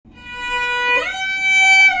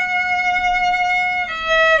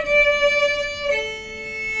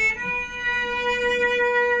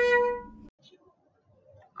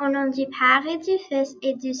du Père et du Fils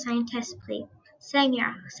et du Saint-Esprit.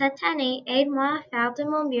 Seigneur, cette année, aide-moi à faire de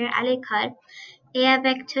mon mieux à l'école et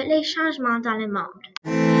avec tous les changements dans le monde.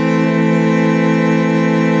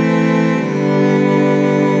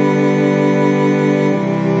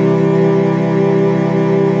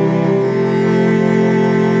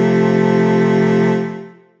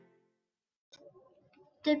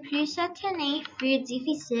 De plus, cette année fut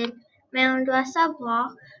difficile, mais on doit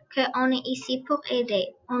savoir qu'on est ici pour aider.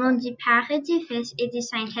 Au nom du Père et du Fils et du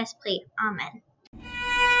Saint-Esprit. Amen.